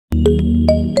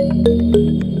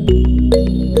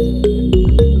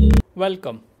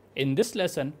Welcome. In this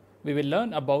lesson, we will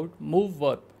learn about move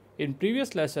verb. In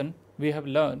previous lesson, we have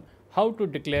learned how to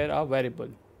declare a variable.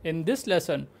 In this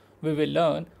lesson, we will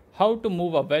learn how to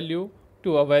move a value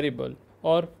to a variable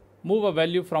or move a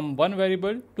value from one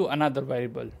variable to another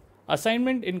variable.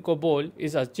 Assignment in COBOL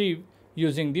is achieved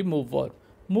using the move verb.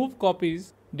 Move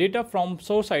copies data from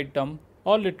source item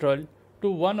or literal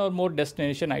to one or more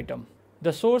destination item.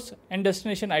 The source and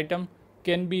destination item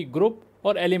can be group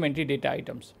or elementary data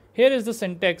items. Here is the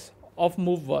syntax of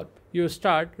move verb. You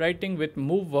start writing with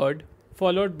move word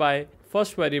followed by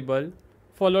first variable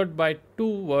followed by two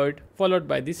word followed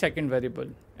by the second variable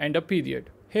and a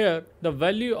period. Here the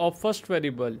value of first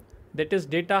variable, that is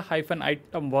data hyphen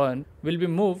item 1, will be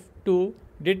moved to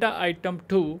data item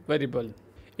 2 variable.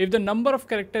 If the number of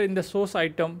character in the source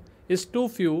item is too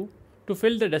few to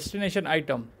fill the destination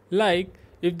item, like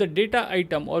if the data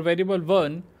item or variable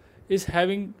 1 is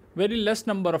having very less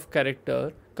number of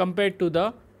character compared to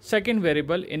the second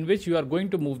variable in which you are going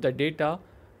to move the data,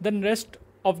 then rest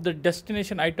of the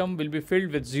destination item will be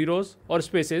filled with zeros or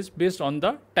spaces based on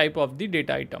the type of the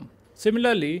data item.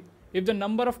 Similarly, if the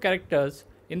number of characters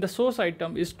in the source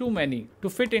item is too many to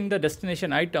fit in the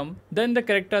destination item, then the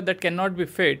character that cannot be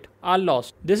fit are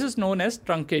lost. This is known as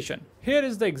truncation. Here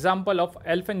is the example of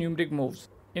alphanumeric moves.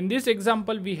 In this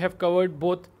example, we have covered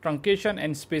both truncation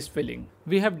and space filling.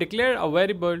 We have declared a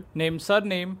variable named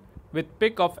surname with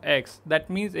pick of x, that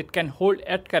means it can hold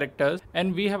 8 characters,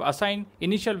 and we have assigned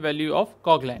initial value of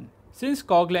coglen. Since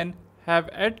coglen have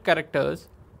 8 characters,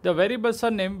 the variable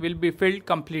surname will be filled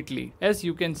completely, as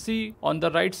you can see on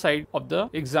the right side of the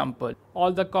example.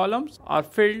 All the columns are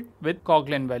filled with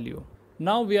coglen value.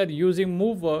 Now we are using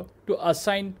mover to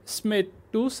assign Smith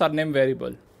to surname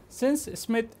variable. Since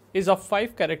Smith is of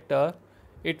 5 character,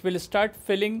 it will start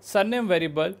filling surname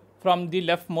variable from the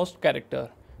leftmost character.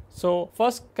 So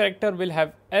first character will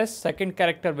have S, second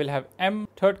character will have M,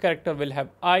 third character will have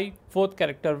I, fourth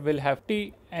character will have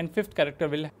T, and fifth character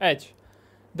will have H.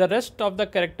 The rest of the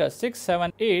characters 6,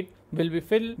 7, 8 will be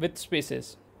filled with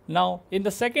spaces. Now in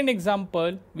the second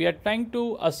example, we are trying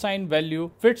to assign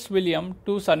value Fitzwilliam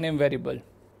to surname variable.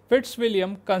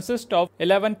 Fitzwilliam consists of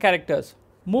 11 characters.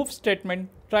 Move statement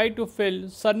try to fill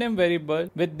surname variable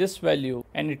with this value,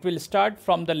 and it will start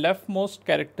from the leftmost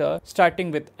character starting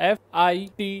with F, I,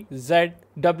 T, Z,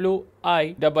 W,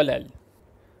 I, L, L.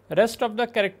 Rest of the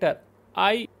character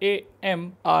I, A,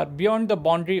 M are beyond the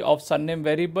boundary of surname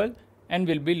variable and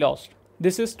will be lost.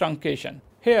 This is truncation.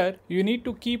 Here you need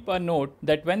to keep a note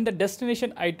that when the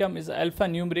destination item is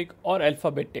alphanumeric or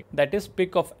alphabetic, that is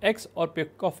pick of X or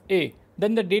pick of A,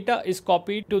 then the data is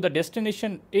copied to the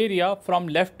destination area from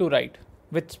left to right,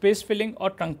 with space filling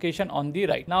or truncation on the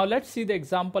right. Now let's see the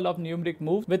example of numeric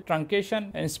move with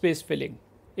truncation and space filling.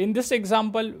 In this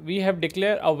example, we have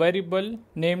declared a variable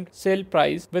named sale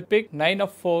price with pick 9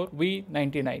 of 4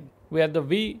 V99, where the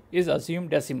V is assumed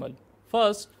decimal.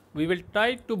 First, we will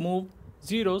try to move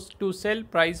zeros to sale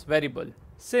price variable.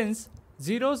 Since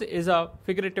zeros is a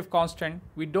figurative constant,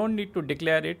 we don't need to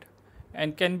declare it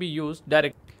and can be used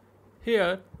directly.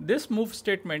 Here, this move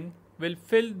statement will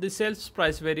fill the sales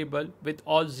price variable with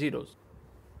all zeros.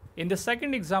 In the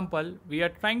second example, we are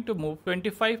trying to move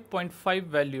 25.5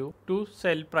 value to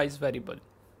sale price variable.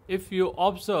 If you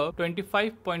observe,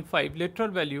 25.5 literal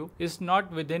value is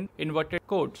not within inverted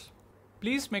quotes.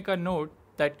 Please make a note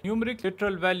that numeric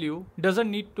literal value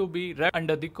doesn't need to be wrapped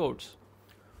under the quotes,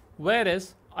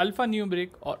 whereas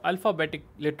alphanumeric or alphabetic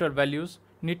literal values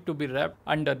need to be wrapped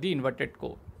under the inverted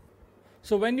quote.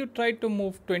 So when you try to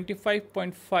move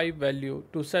 25.5 value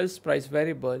to sales price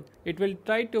variable, it will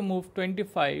try to move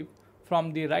 25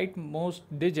 from the rightmost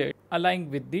digit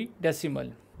aligned with the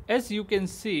decimal. As you can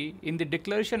see in the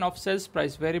declaration of sales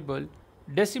price variable,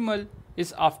 decimal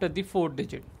is after the 4th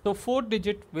digit. So 4th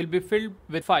digit will be filled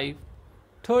with 5,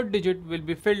 3rd digit will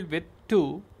be filled with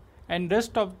 2, and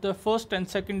rest of the first and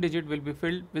second digit will be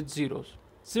filled with zeros.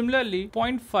 Similarly,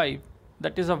 0.5,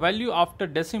 that is a value after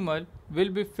decimal, will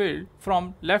be filled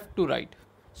from left to right.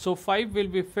 So 5 will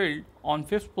be filled on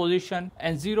 5th position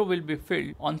and 0 will be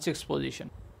filled on 6th position.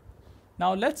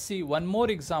 Now let's see one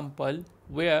more example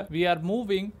where we are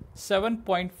moving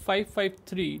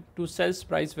 7.553 to sales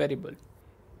price variable.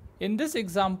 In this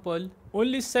example,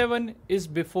 only 7 is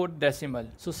before decimal.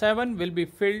 So 7 will be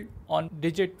filled on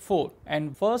digit 4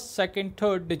 and first, second,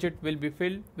 third digit will be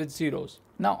filled with zeros.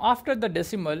 Now after the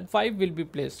decimal, 5 will be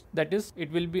placed. That is, it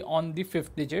will be on the 5th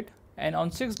digit, and on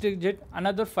 6th digit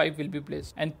another 5 will be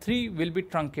placed, and 3 will be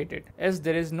truncated as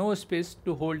there is no space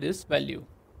to hold this value.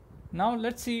 Now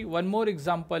let's see one more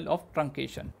example of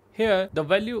truncation. Here the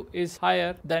value is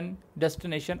higher than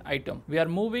destination item. We are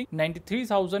moving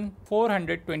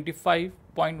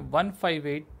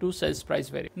 93,425.158 to sales price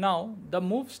variable. Now the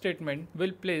move statement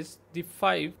will place the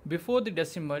 5 before the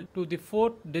decimal to the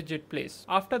 4th digit place.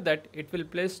 After that it will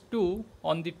place 2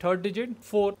 on the 3rd digit,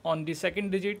 4 on the 2nd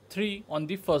digit, 3 on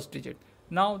the 1st digit.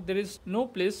 Now there is no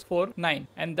place for 9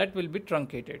 and that will be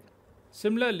truncated.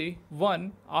 Similarly,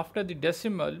 1 after the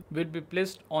decimal will be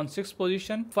placed on 6th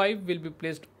position, 5 will be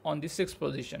placed on the 6th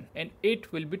position, and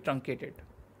 8 will be truncated.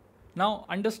 Now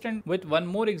understand with one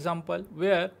more example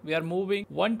where we are moving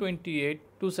 128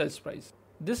 to sales price.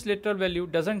 This literal value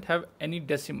doesn't have any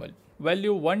decimal.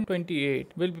 Value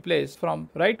 128 will be placed from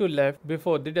right to left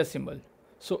before the decimal.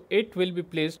 So 8 will be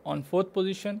placed on 4th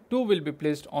position, 2 will be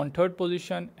placed on 3rd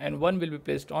position, and 1 will be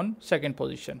placed on 2nd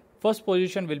position. First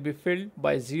position will be filled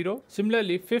by 0.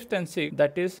 Similarly, 5th and 6th,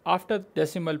 that is after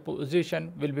decimal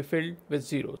position, will be filled with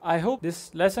 0. I hope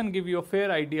this lesson give you a fair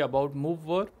idea about move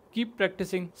verb. Keep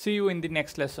practicing. See you in the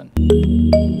next lesson.